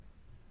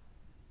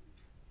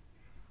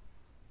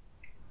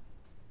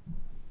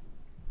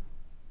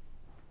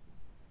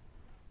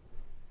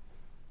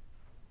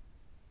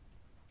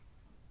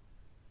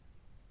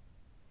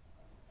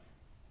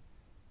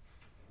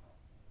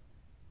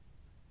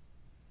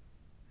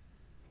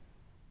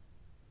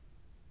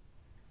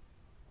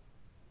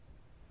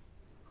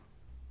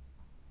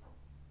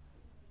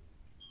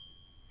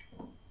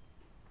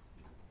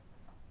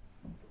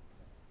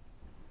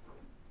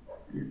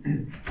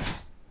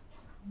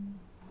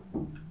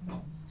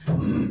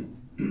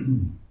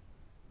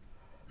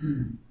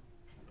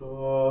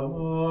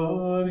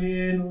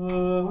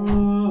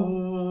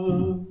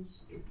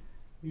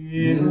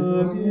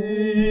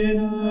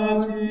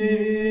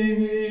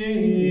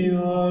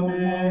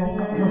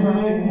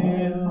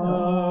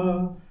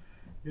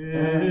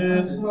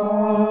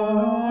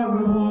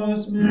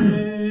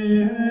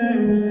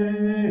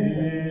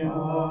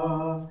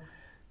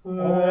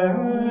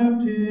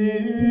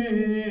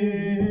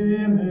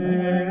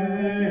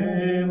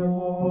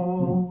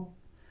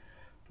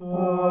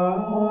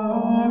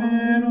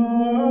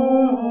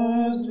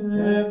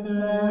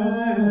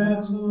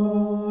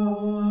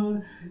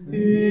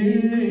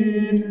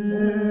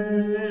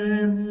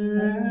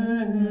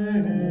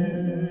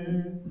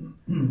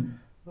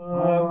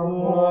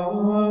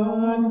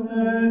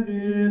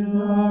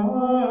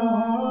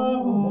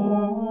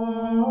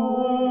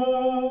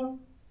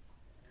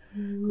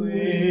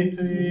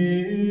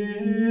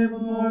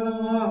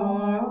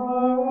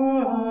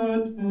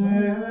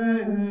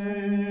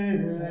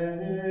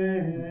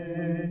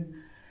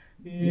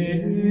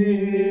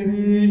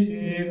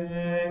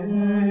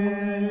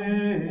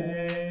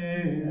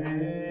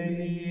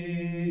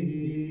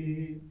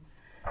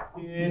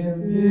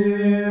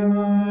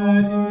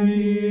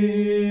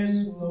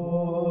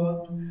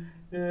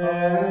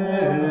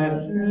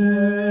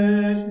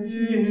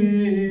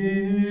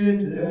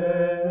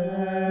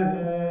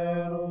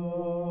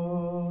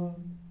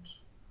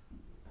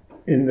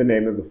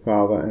name of the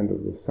Father, and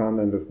of the Son,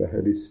 and of the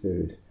Holy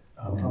Spirit.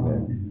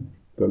 Amen.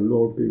 The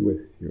Lord be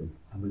with you.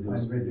 And with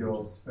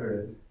your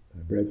spirit.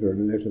 My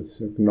brethren, let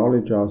us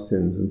acknowledge our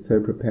sins and so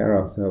prepare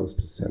ourselves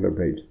to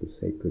celebrate the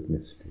sacred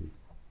mysteries.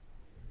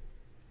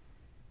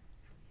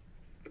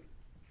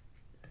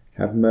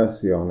 Have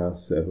mercy on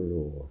us, O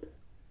Lord.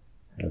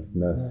 Have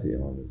mercy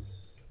on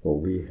us, for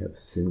we have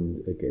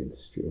sinned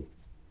against you.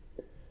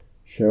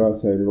 Show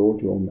us, O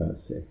Lord, your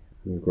mercy,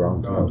 and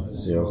grant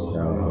us your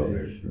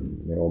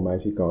salvation. May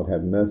Almighty God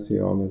have mercy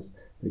on us,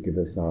 forgive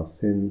us our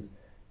sins,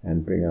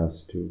 and bring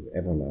us to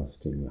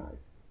everlasting life.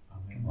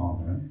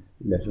 Amen.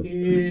 Let us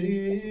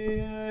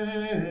Kyrie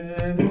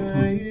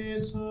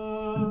eleison.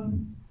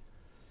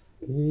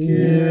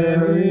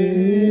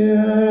 Kyrie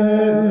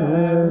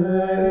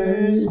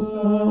eleison.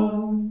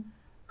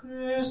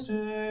 Christe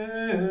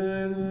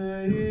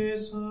eleison.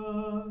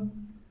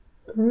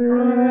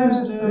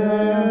 Christe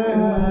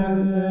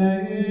eleison.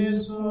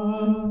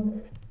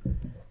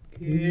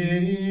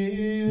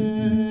 Kyrie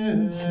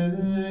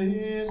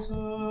eleison.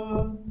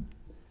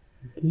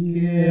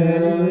 Kyrie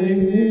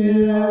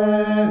eleison.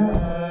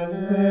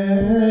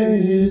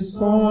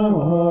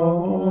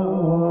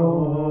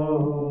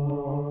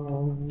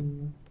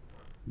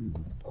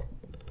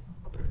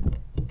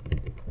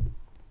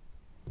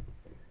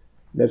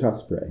 Let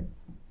us pray.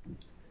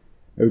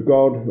 O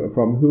God,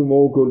 from whom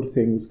all good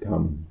things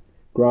come,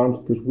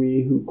 grant that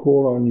we who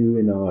call on you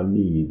in our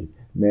need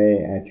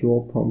may, at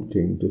your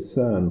prompting,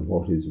 discern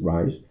what is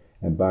right,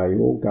 and by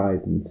your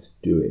guidance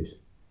do it.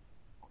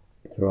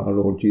 Through our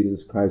Lord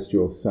Jesus Christ,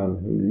 your Son,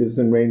 who lives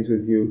and reigns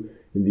with you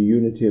in the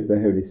unity of the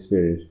Holy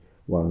Spirit,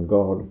 one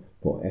God,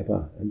 for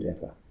ever and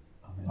ever.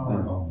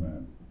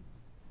 Amen.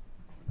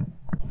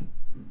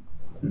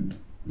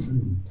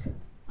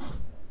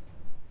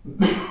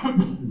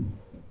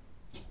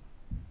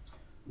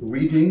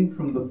 Reading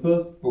from the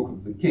first book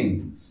of the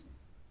Kings.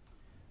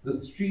 The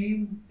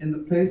stream in the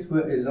place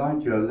where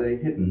Elijah lay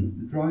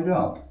hidden dried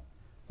up,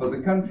 for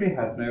the country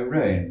had no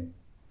rain.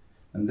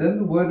 And then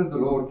the word of the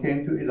Lord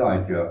came to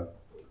Elijah,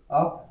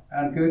 "Up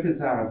and go to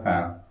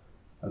Zarephath,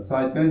 a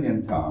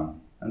Sidonian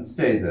town, and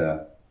stay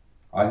there.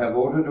 I have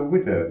ordered a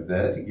widow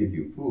there to give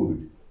you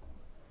food."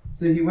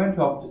 So he went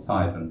off to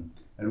Sidon,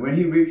 and when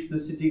he reached the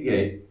city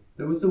gate,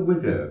 there was a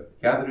widow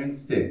gathering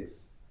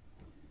sticks.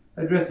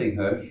 Addressing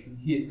her,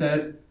 he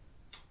said,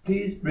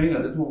 "Please bring a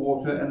little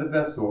water and a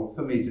vessel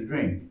for me to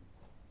drink."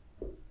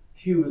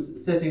 She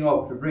was setting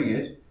off to bring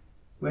it,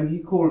 when he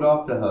called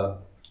after her.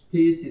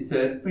 "Please," he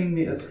said, "bring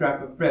me a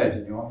scrap of bread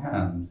in your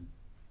hand."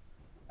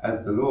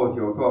 "As the Lord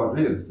your God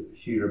lives,"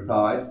 she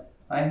replied,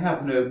 "I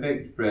have no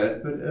baked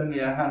bread, but only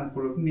a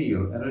handful of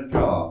meal in a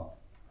jar,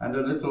 and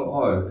a little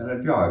oil in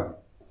a jug.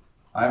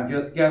 I am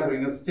just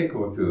gathering a stick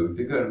or two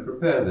to go and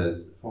prepare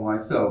this for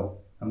myself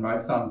and my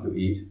son to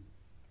eat,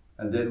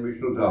 and then we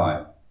shall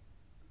die."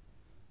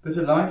 But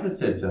Elijah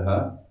said to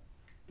her,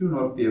 "Do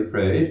not be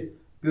afraid.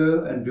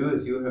 Go and do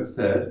as you have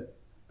said,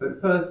 but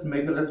first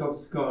make a little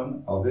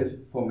scone of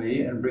it for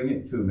me and bring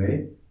it to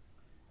me,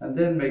 and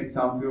then make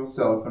some for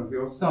yourself and for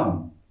your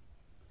son.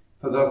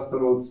 For thus the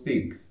Lord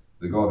speaks,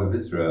 the God of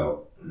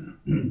Israel,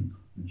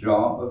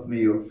 jar of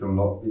meal shall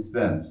not be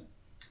spent,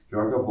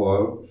 jug of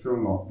oil shall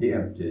not be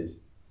emptied,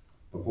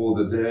 before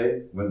the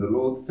day when the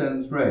Lord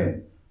sends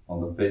rain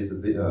on the face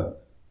of the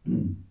earth."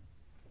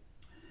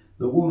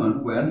 The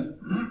woman went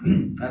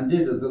and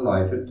did as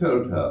Elijah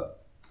told her,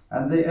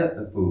 and they ate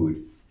the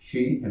food,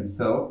 she,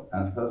 himself,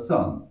 and her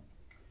son.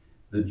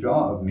 The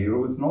jar of meal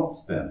was not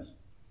spent,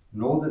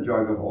 nor the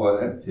jug of oil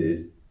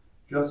emptied,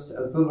 just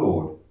as the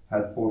Lord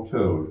had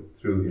foretold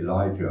through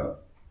Elijah.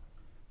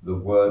 The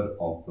word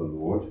of the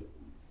Lord.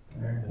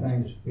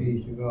 Thanks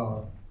be to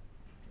God.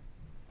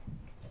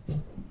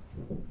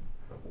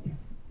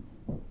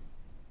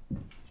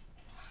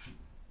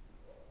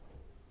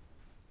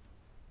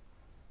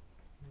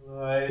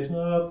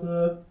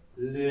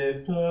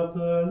 Lift up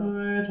the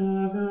light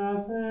of your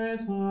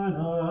face on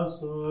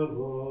us, O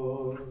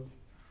Lord.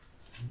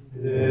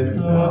 Lift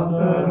up the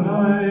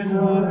light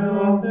of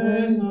your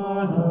face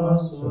on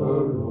us, O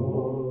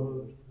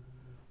Lord.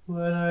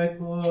 When I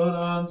call,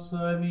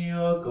 answer me,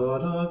 O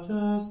God of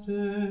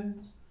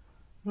justice.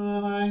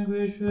 From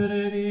anguish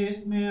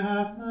release me,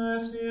 have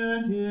mercy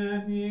and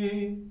hear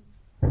me.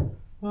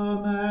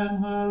 O man,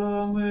 how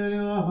long will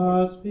your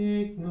hearts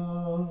be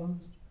closed?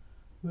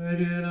 Will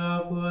you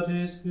love what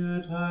is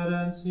futile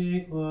and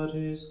seek what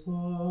is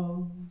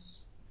false?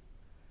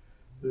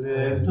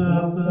 Lift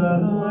up the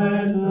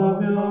light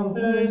of your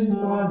face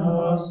on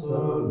us,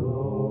 O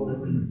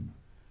Lord.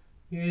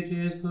 It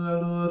is the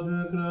Lord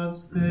who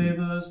grants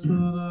favors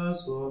to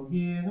those whom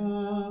he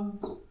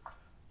loves.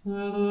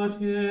 The Lord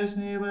hears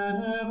me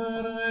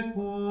whenever I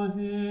call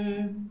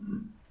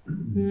him.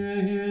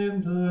 Hear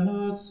him, do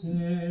not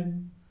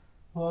sin.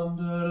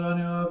 Ponder on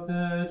your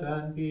bed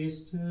and be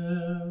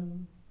still.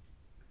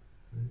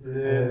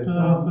 Lift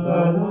up the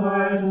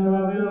light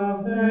of your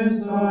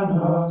face on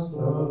us, O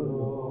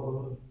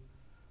Lord.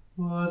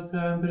 What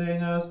can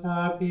bring us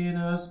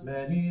happiness,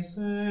 many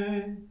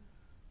say,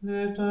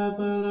 Lift up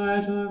the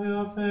light of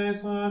your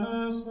face on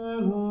us, O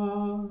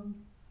Lord.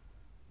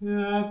 You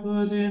have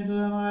put into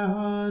my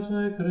heart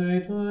a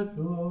greater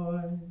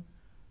joy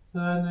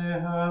than they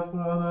have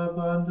from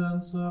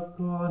abundance of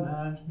corn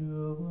and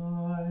new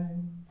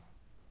wine.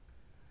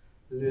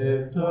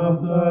 Lift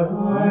up the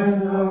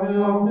light of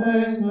your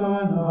face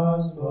on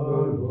us, O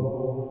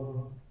Lord.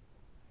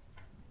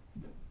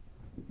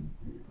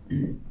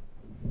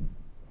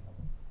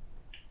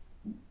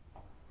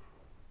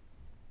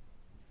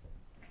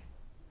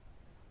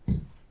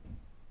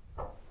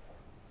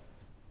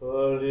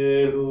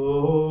 Alleluia.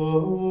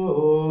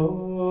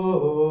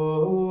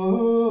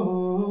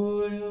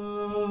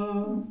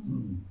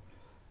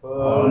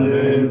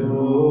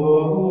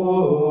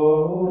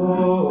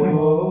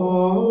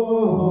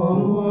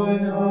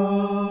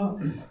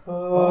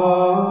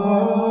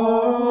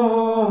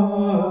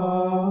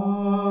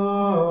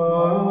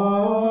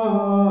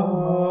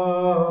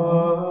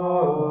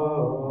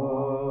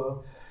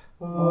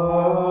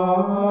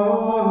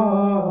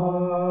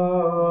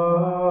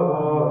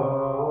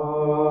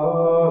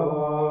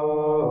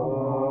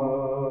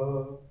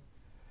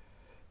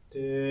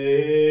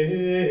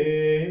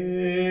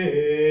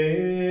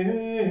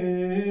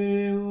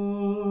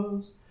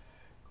 Deus,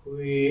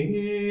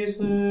 qui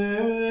sedetis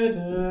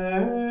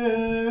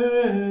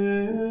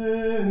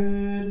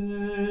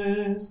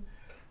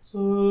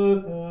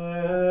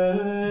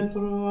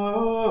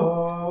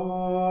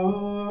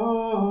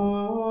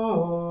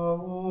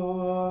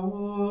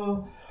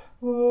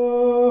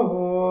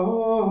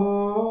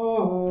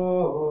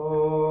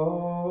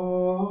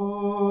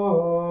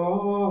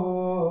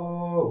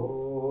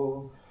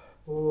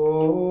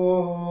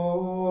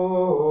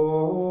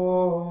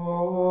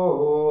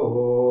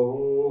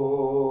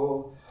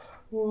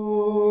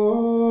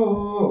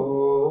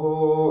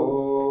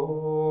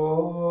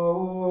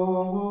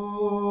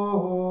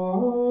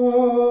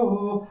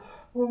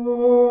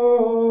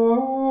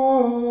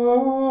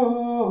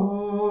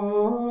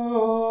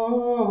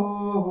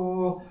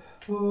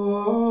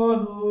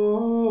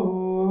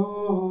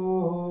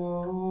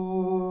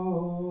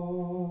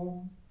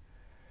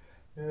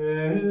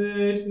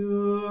et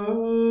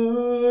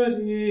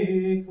iudicas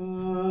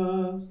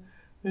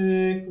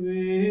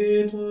equitatem.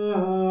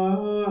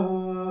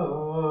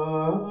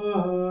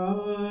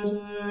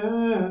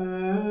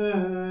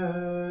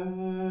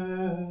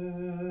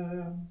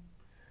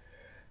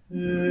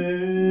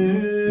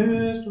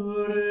 Est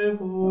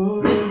refugium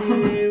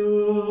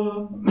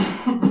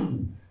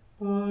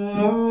paperum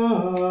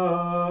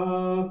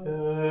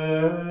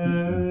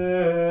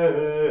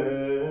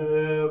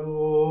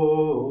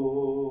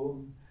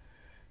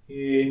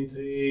in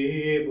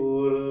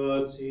tribulatione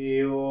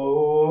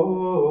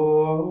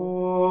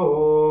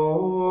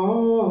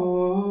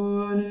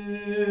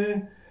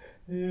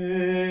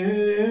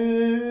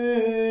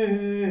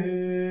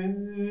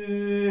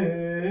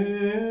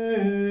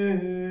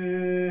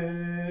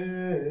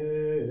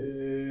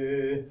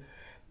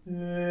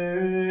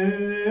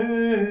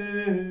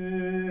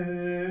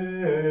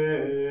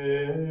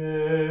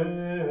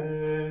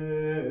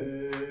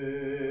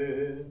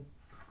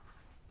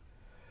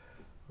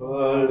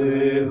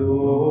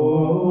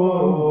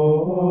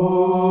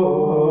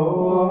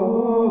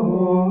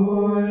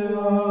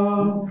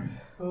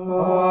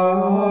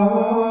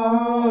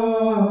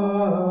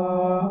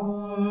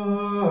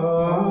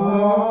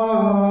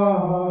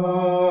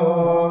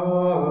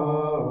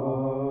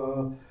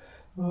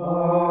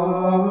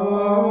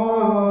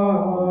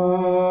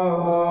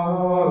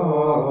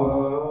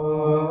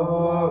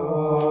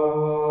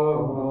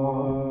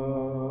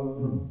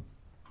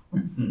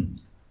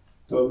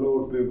The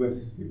Lord be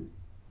with you.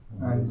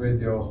 And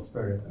with your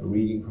spirit. A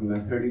reading from the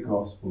Holy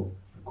Gospel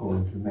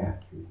according to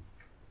Matthew.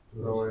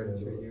 Glory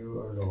to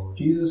you, O Lord.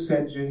 Jesus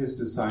said to his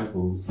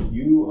disciples,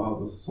 "You are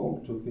the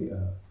salt of the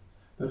earth.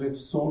 But if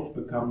salt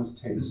becomes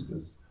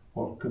tasteless,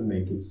 what can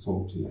make it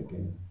salty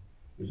again?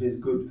 It is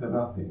good for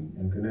nothing,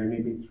 and can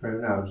only be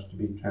thrown out to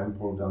be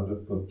trampled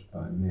underfoot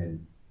by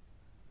men.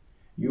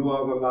 You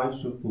are the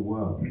light of the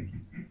world.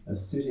 A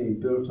city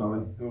built on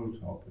a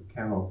hilltop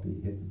cannot be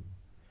hidden.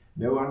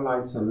 No one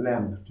lights a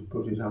lamp to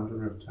put it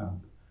under a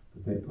tub,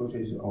 but they put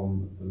it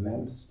on the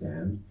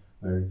lampstand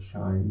where it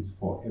shines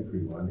for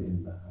everyone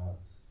in the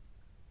house.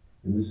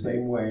 In the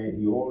same way,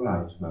 your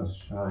light must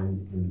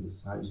shine in the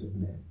sight of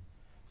men,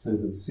 so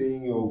that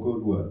seeing your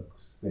good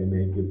works, they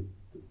may give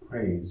the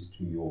praise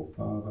to your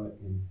Father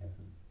in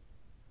heaven."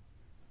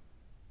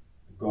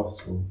 The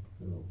Gospel of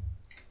the Lord.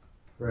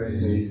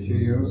 Praise to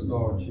you,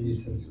 Lord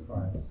Jesus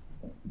Christ.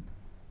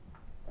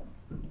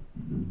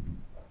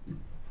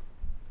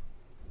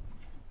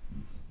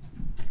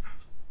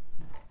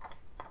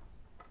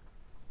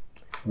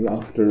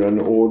 Well, after an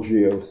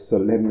orgy of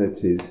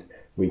solemnities,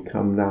 we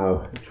come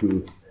now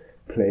to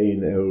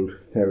plain old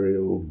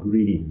Ferrial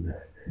Green,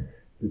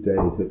 the day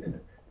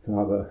that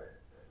Father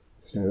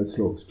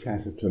Stanislaus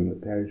Chatterton, the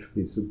parish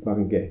priest of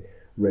Bungay,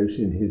 wrote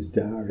in his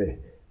diary,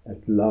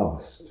 "At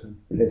last,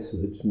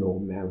 blessed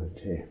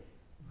normality."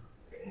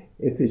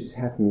 If it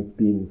hadn't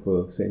been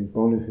for St.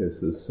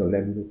 Boniface's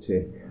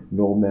solemnity,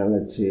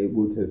 normality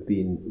would have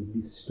been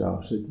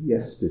restarted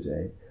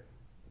yesterday.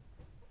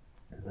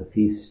 The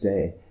feast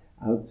day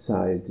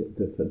outside,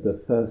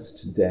 the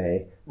first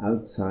day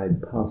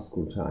outside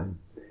Paschal time,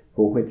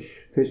 for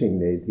which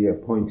fittingly the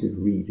appointed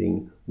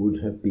reading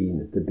would have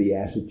been the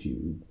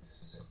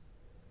Beatitudes,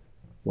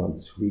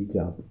 once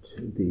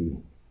redubbed the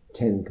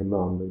Ten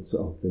Commandments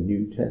of the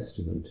New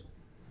Testament,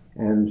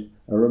 and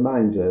a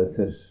reminder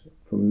that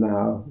from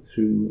now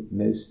through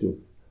most of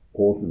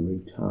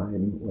ordinary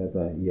time,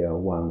 whether year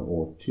 1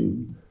 or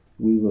 2,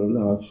 we will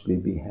largely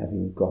be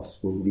having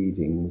gospel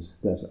readings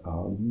that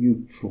are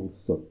neutral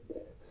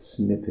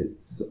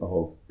snippets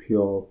of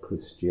pure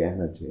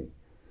Christianity,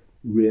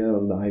 real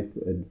life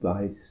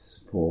advice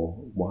for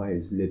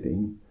wise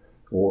living,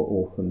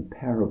 or often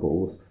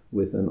parables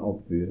with an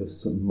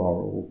obvious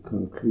moral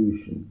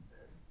conclusion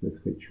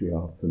with which we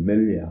are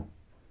familiar.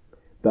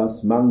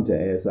 Thus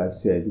Monday, as I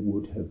said,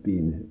 would have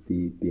been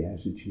the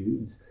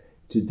Beatitudes.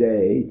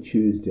 Today,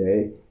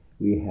 Tuesday,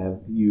 we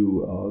have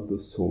You Are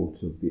the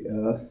Salt of the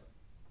Earth.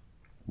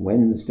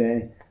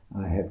 Wednesday,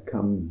 I have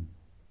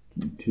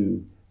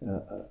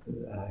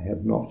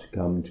not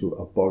come to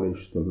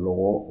abolish the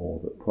law or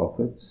the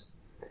prophets.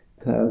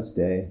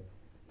 Thursday,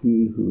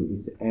 he who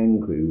is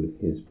angry with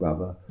his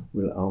brother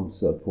will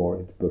answer for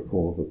it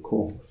before the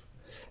court.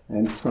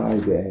 And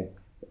Friday,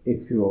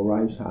 if your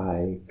right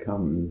eye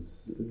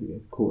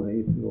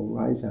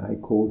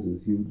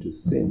causes you to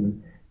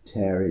sin,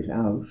 tear it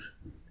out,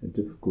 a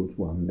difficult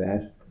one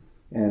that.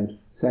 And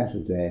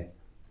Saturday,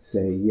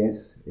 say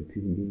yes if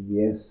you mean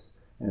yes,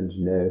 and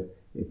no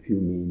if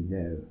you mean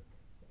no.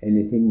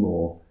 Anything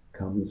more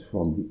comes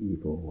from the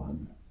evil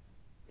one.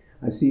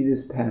 I see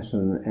this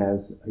pattern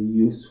as a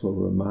useful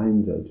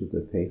reminder to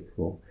the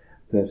faithful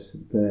that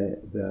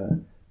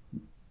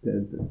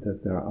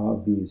there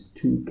are these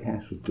two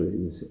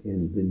categories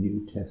in the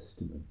New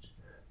Testament: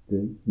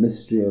 the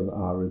mystery of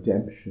our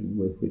redemption,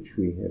 with which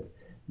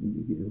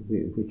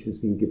has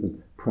been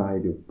given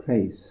pride of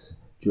place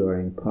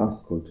during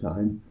Paschal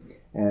time,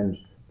 and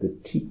the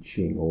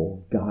teaching or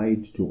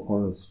guide to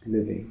honest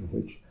living,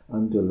 which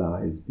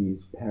underlies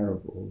these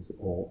parables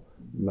or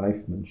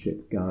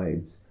lifemanship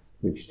guides,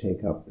 which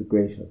take up the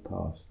greater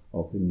part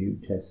of the New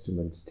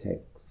Testament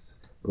texts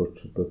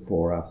put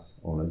before us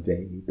on a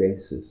daily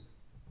basis.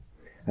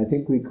 I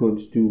think we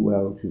could do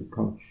well to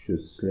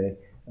consciously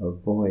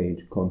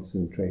avoid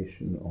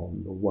concentration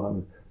on the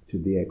one to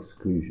the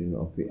exclusion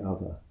of the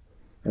other,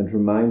 and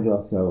remind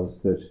ourselves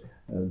that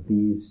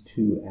these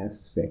two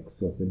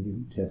aspects of the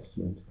New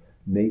Testament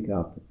make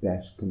up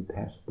that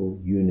compatible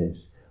unit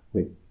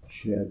which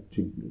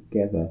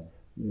together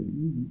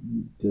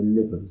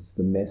delivers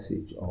the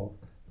message of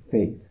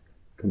faith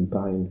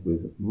combined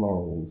with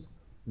morals,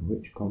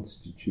 which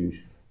constitute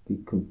the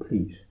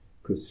complete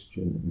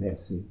Christian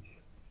message.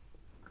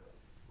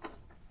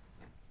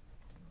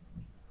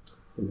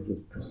 So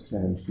let us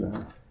stand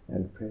now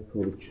and pray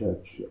for the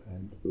Church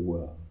and the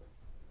world.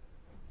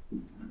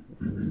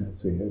 And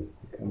as we have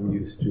become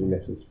used to,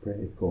 let us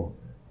pray for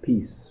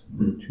peace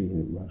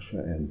between Russia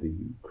and the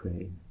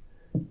Ukraine.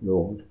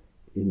 Lord,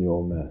 in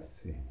your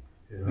mercy.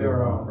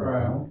 Hear our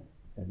prayer.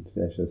 And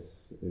let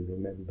us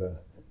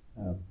remember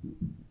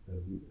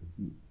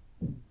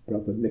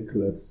Brother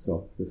Nicholas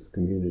of this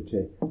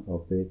community,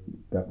 of the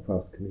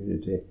Buckfast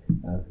community,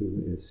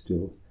 who is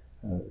still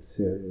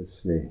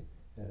seriously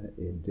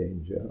in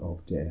danger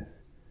of death.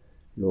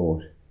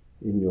 Lord,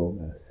 in your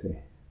mercy.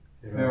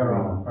 Hear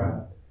our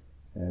prayer.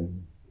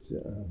 And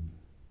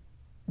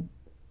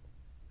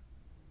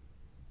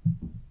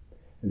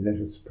let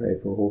us pray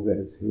for all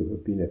those who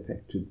have been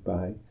affected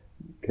by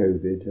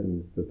COVID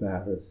and the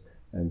virus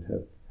and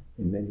have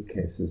in many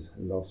cases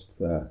lost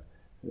their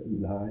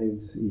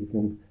lives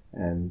even,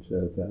 and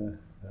their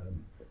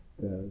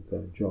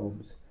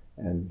jobs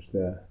and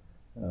their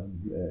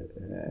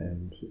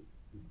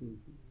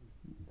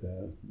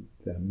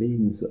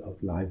means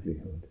of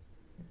livelihood.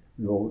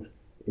 Lord,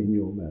 in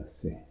your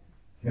mercy.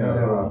 Hear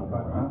our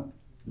prayer.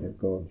 Dear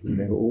God, you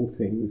know all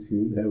things,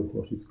 you know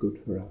what is good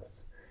for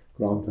us.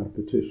 Grant our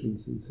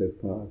petitions in so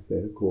far as they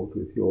accord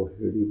with your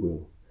holy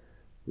will.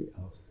 We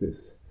ask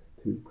this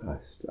through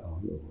Christ our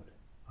Lord.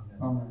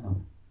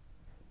 Amen.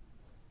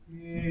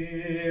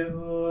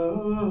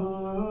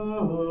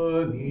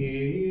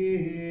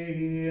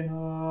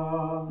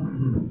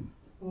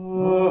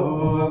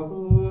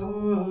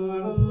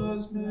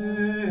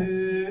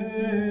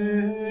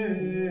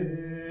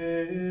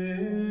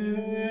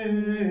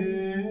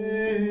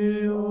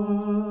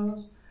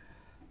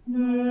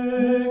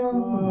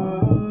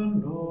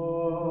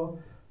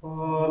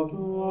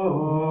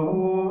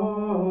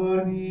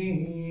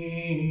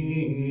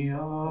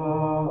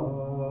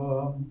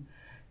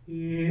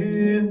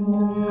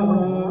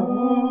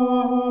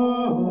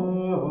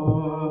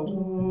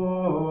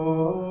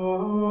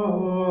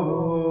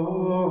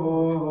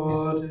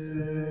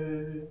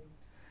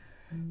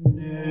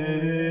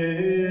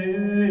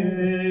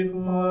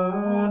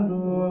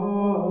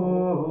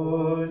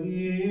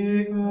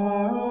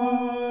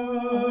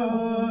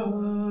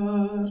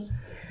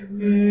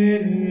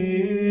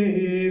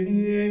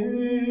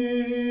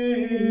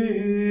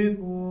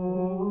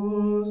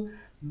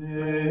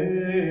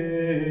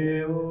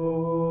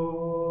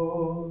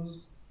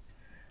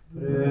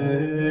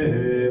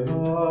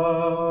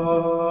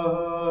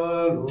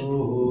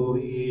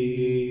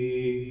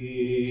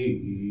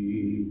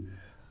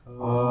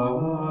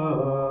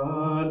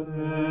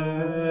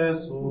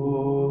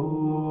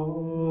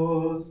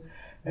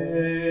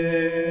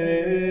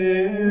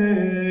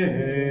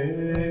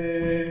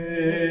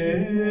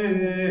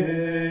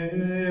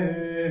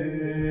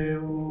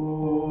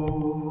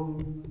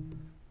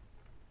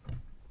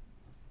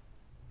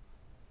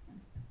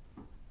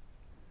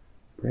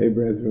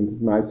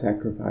 my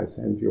sacrifice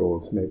and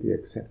yours may be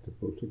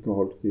acceptable to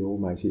God, the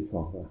Almighty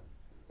Father.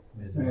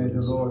 May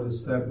the Lord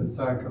accept the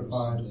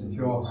sacrifice at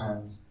your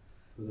hands,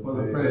 for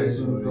the praise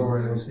and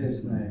glory of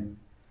his name,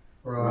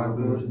 for our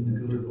good and the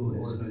good of all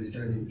his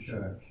holy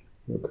church.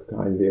 Look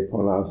kindly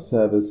upon our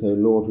service, O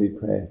Lord, we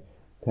pray,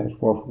 that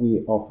what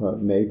we offer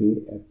may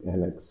be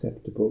an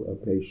acceptable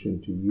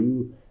oblation to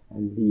you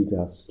and lead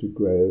us to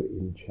grow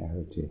in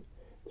charity.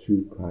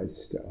 Through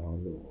Christ our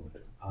Lord.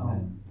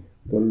 Amen.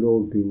 The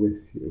Lord be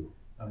with you.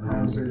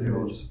 And with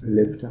your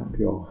spirit. Lift up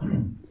your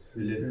hearts.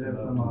 We lift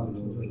them up to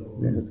the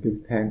Lord. Let us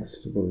give thanks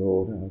to the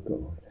Lord our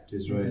God. It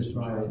is right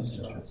and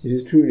just. It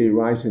is truly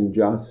right and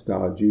just,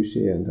 our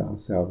duty and our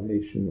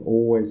salvation,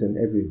 always and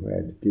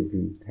everywhere to give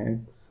you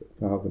thanks,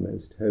 Father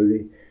most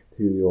holy,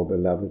 through your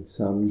beloved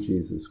Son,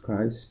 Jesus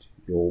Christ,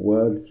 your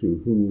Word,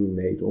 through whom you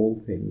made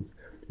all things,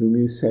 whom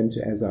you sent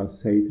as our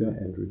Saviour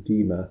and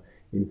Redeemer,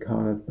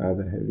 incarnate by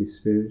the Holy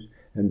Spirit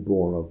and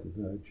born of the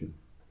Virgin.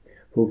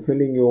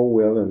 Fulfilling your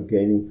will and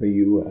gaining for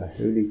you a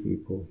holy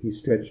people, he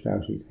stretched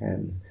out his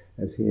hands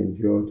as he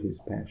endured his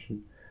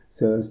passion,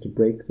 so as to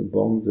break the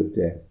bonds of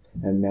death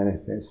and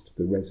manifest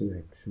the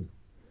resurrection.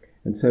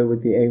 And so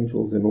with the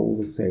angels and all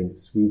the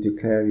saints we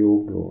declare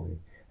your glory,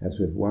 as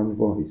with one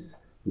voice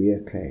we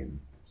acclaim.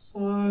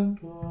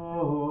 Sanctus,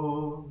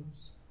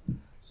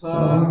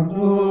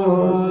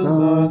 Sanctus,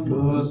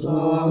 Sanctus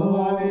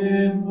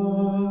Dominus,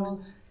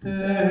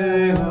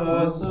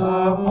 Deus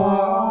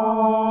Sabaoth,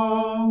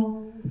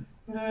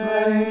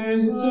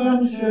 Plenis in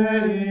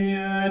cieli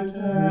et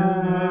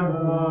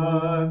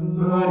terra,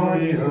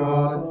 gloria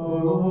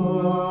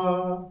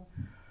tua.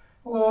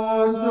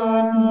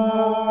 Hosanna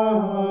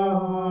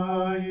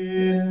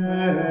in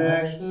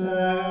excelsis.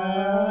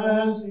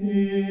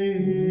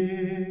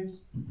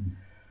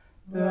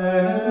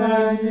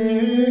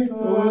 Benedictus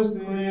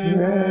qui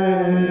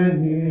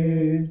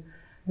venit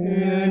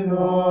in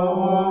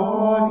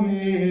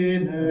nomine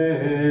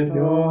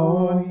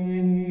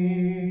Domini.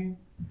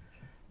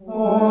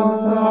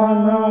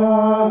 Hosanna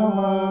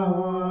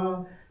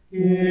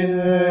in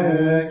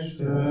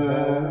excelsis.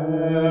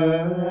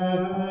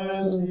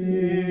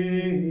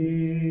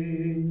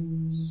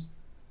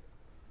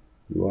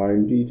 You are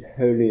indeed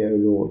holy, O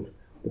Lord,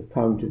 the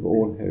fount of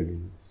all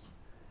holiness.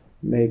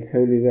 Make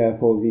holy,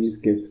 therefore, these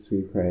gifts,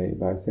 we pray,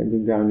 by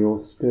sending down your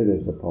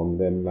Spirit upon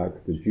them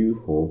like the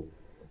dewfall,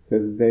 so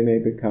that they may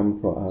become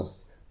for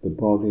us the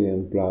body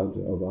and blood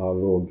of our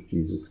Lord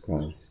Jesus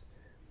Christ.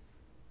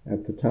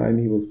 At the time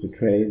he was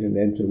betrayed and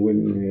entered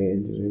willingly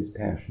into his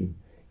passion,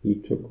 he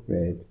took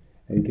bread,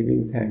 and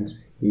giving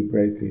thanks, he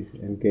broke it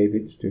and gave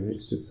it to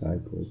his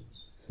disciples,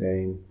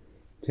 saying,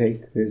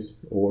 Take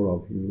this, all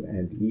of you,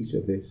 and eat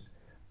of it,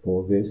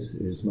 for this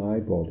is my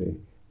body,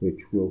 which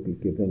will be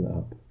given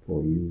up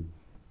for you.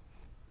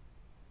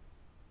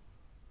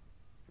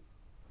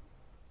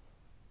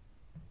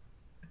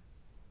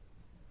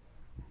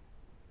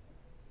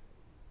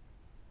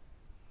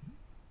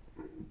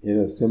 In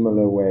a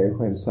similar way,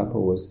 when supper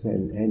was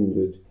then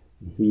ended,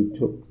 he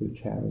took the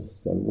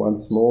chalice, and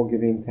once more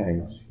giving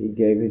thanks, he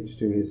gave it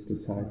to his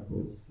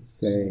disciples,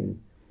 saying,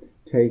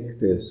 Take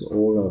this,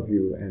 all of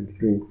you, and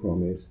drink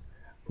from it,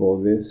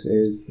 for this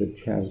is the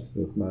chalice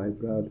of my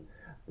blood,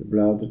 the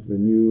blood of the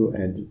new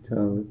and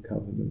eternal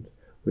covenant,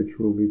 which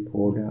will be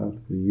poured out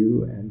for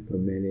you and for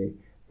many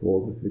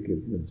for the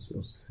forgiveness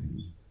of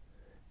sins.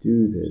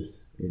 Do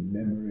this in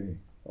memory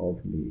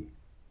of me.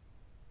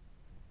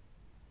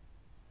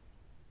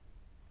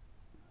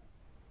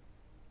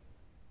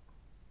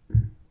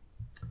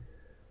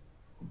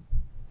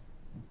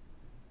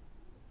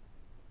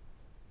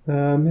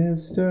 The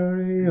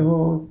mystery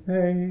of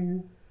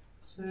faith.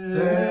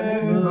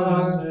 Save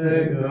us,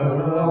 Saviour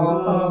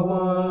of the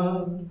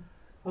world,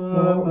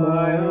 for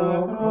by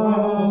your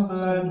cross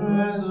and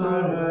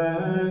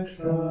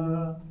resurrection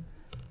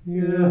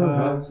you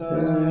have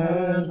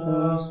set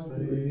us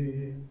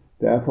free.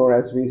 Therefore,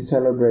 as we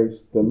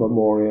celebrate the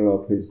memorial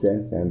of his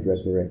death and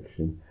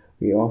resurrection,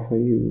 we offer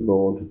you,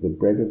 Lord, the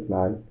bread of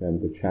life and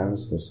the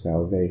chalice of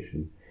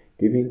salvation,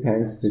 giving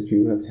thanks that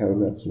you have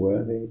held us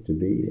worthy to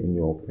be in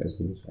your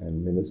presence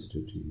and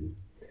minister to you.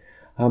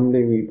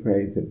 Humbly we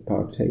pray that,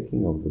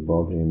 partaking of the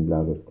body and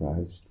blood of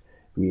Christ,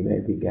 we may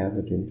be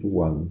gathered into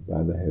one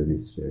by the Holy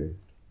Spirit.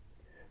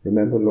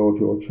 Remember, Lord,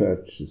 your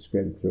church to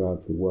spread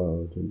throughout the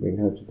world and bring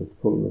her to the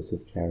fullness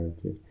of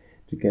charity,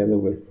 together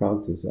with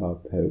Francis our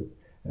Pope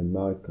and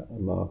Mark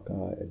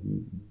our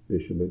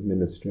Bishop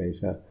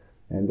Administrator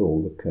and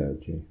all the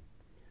clergy.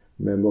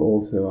 Remember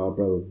also our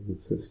brothers and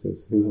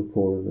sisters who have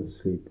fallen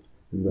asleep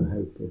in the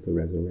hope of the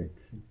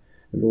resurrection,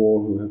 and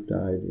all who have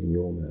died in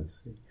your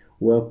mercy.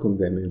 Welcome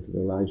them into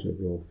the light of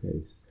your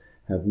face.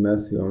 Have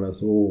mercy on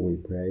us all, we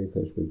pray,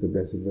 that with the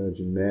Blessed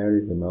Virgin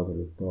Mary, the Mother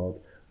of God,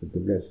 with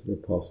the blessed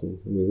apostles,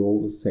 and with all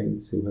the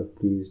saints who have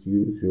pleased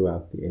you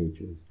throughout the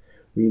ages,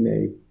 we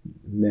may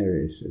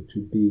merit to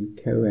be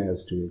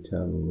co-heirs to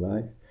eternal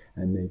life,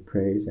 and may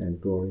praise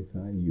and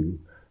glorify you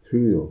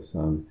through your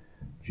Son,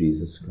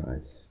 Jesus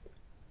Christ.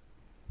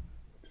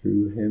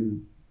 Through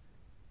him,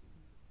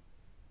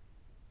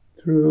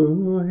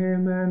 through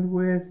him and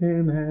with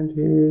him and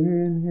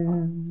in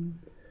him.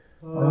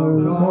 O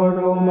God,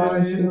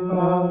 Almighty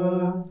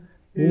Father,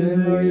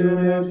 in the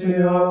unity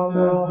of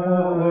the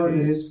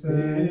Holy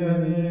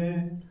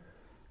Spirit,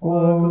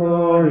 all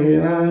glory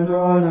and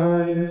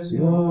honor is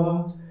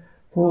yours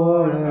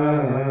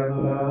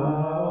forever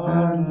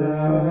and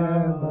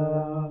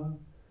ever.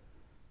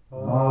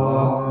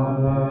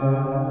 Amen.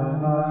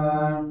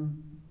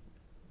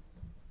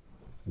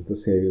 At the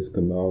Saviour's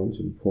commands,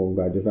 informed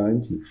by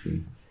divine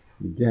teaching,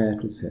 we dare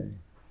to say,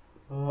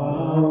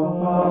 Our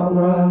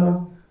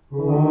Father,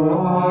 who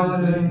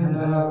art in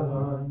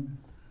heaven,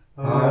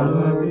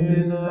 hallowed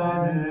be thy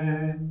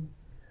name.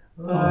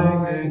 Thy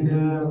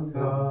kingdom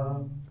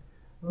come,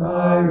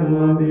 thy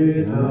will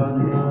be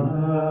done on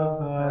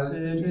earth as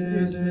it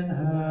is in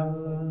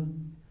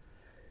heaven.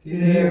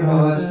 Give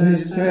us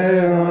this day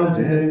our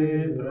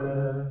daily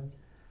bread,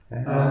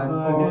 and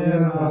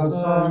forgive us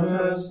our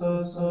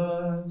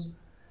trespasses,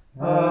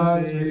 as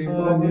we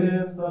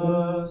forgive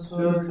those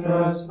who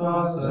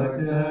trespass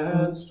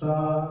against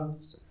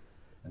us.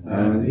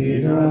 And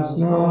lead us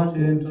not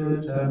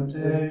into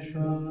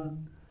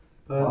temptation,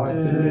 but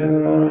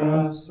deliver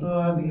us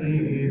from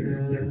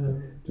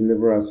evil.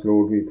 Deliver us,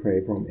 Lord, we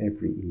pray, from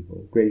every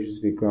evil.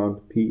 Graciously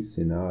grant peace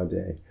in our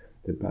day,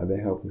 that by the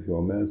help of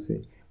your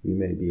mercy we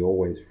may be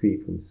always free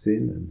from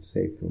sin and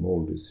safe from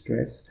all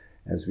distress,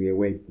 as we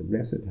await the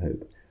blessed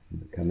hope and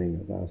the coming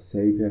of our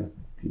Saviour,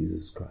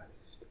 Jesus Christ.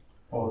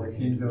 For the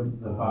kingdom,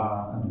 the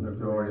power, and the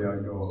glory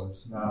are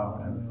yours, now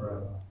and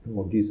forever.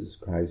 Lord Jesus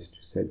Christ,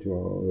 you said to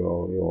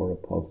your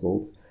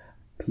apostles,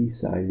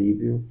 Peace I leave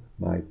you,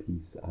 my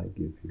peace I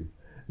give you.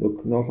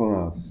 Look not on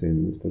our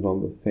sins, but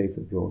on the faith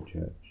of your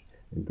church,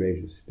 and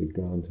graciously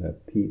grant her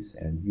peace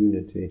and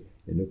unity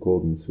in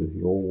accordance with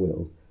your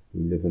will,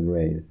 who live and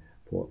reign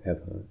for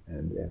ever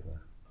and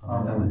ever.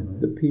 Amen.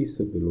 The peace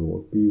of the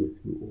Lord be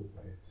with you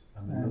always.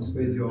 And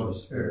with your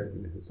spirit.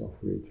 Let us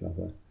offer each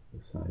other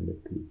the sign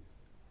of peace.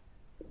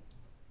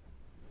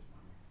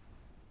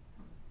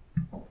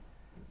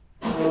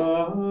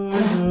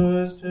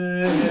 Agnus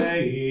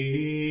Dei,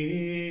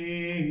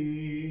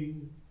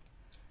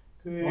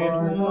 quid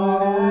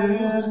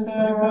nobis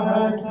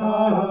peccata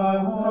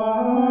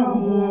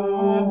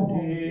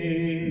mundi,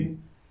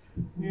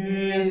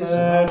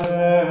 miserere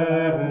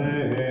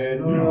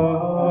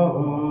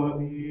nobis.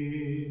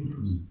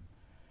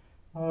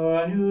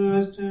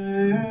 Agnus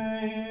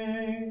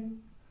Dei,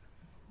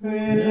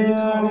 quid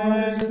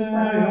nobis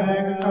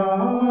peccata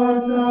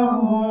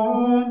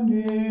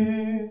mundi,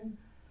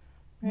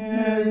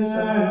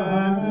 miserere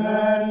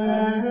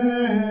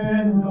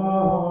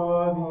nobis.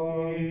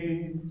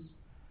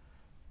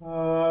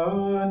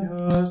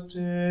 Agnus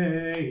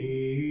Dei,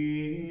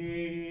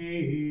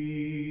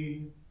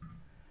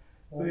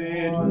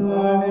 quid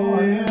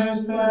nobis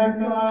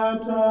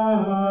peccata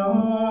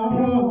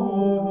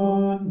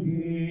mundi,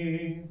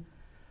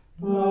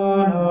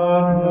 dona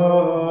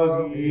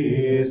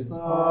nobis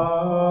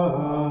pacem.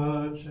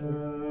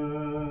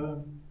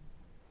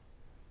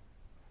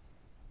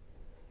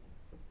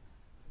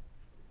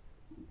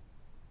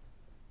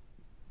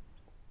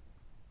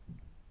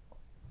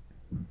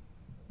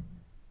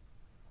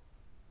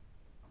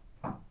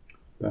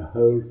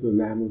 Behold the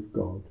Lamb of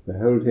God,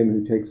 behold him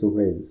who takes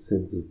away the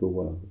sins of the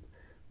world.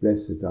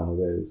 Blessed are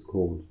those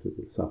called to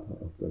the supper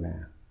of the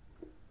Lamb.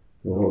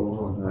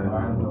 Lord,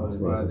 I am not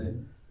worthy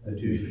that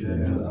you should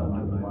enter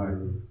under my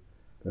roof,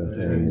 but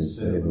only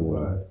say the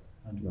word,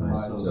 and my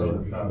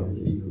soul shall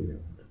be healed.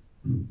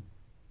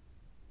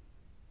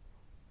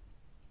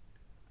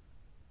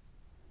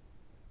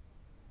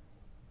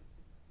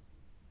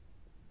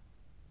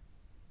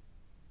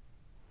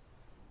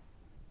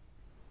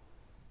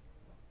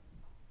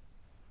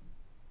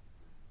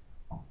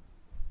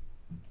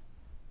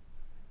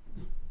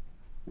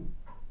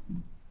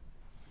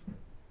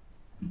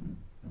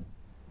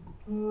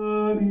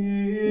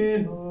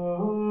 Dominus,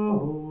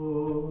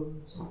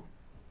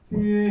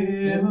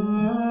 firmamentum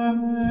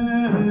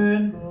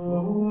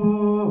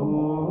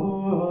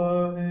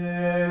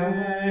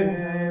meum,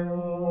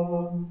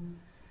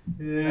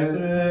 et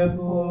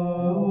refugium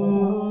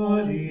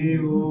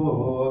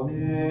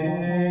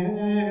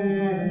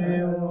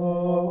meum,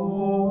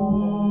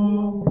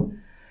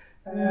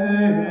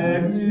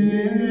 et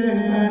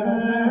liberator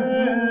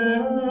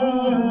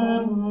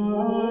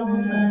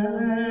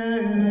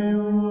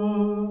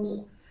meus,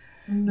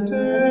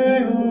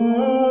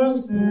 Deus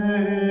meus,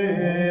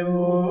 adjutor meus.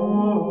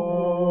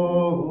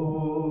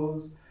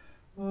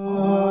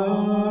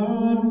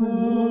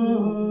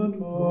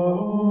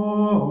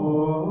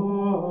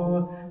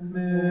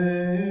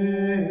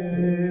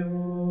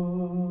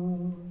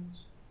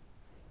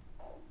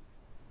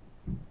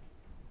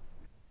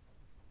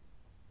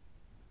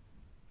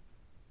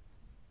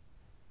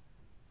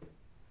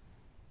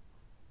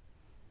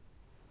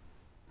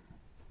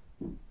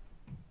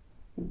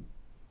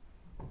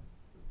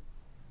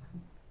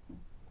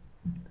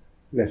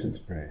 Let us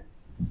pray.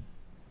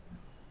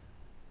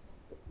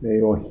 May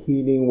your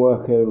healing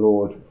work, O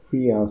Lord,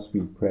 free us,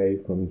 we pray,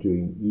 from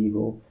doing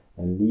evil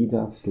and lead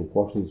us to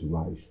what is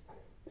right,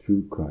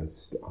 through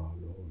Christ our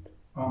Lord.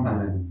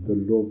 Amen. The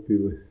Lord be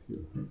with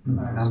you.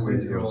 And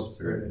with your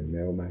spirit. And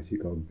may Almighty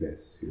God bless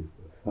you,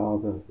 the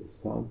Father, the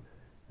Son,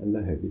 and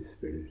the Holy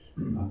Spirit.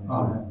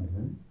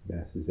 Amen.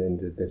 Mass is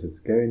ended. Let us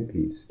go in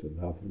peace to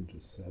love and to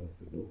serve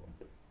the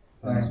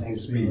Lord.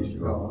 Thanks be to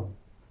God.